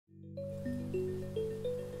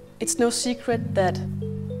It's no secret that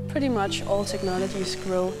pretty much all technologies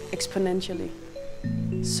grow exponentially.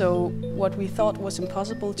 So what we thought was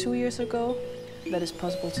impossible 2 years ago, that is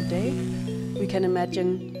possible today. We can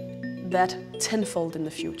imagine that tenfold in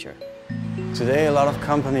the future. Today a lot of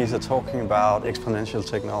companies are talking about exponential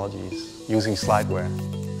technologies, using slideware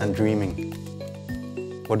and dreaming.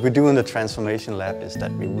 What we do in the Transformation Lab is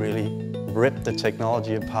that we really rip the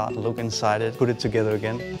technology apart, look inside it, put it together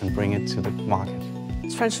again and bring it to the market.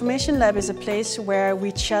 Transformation Lab is a place where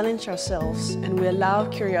we challenge ourselves and we allow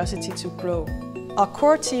curiosity to grow. Our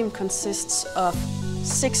core team consists of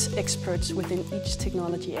 6 experts within each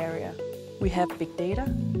technology area. We have big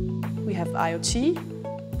data, we have IoT,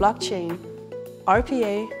 blockchain,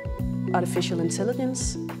 RPA, artificial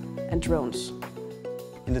intelligence, and drones.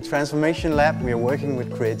 In the Transformation Lab, we are working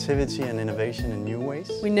with creativity and innovation in new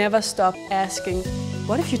ways. We never stop asking,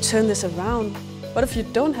 what if you turn this around? What if you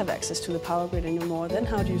don't have access to the power grid anymore? Then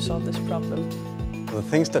how do you solve this problem? The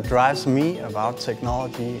things that drives me about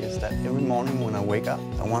technology is that every morning when I wake up,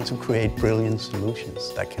 I want to create brilliant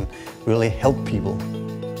solutions that can really help people.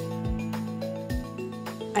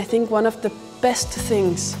 I think one of the best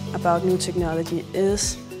things about new technology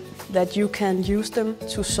is that you can use them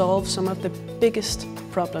to solve some of the biggest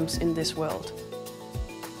problems in this world.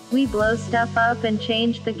 We blow stuff up and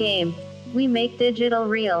change the game. We make digital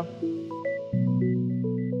real.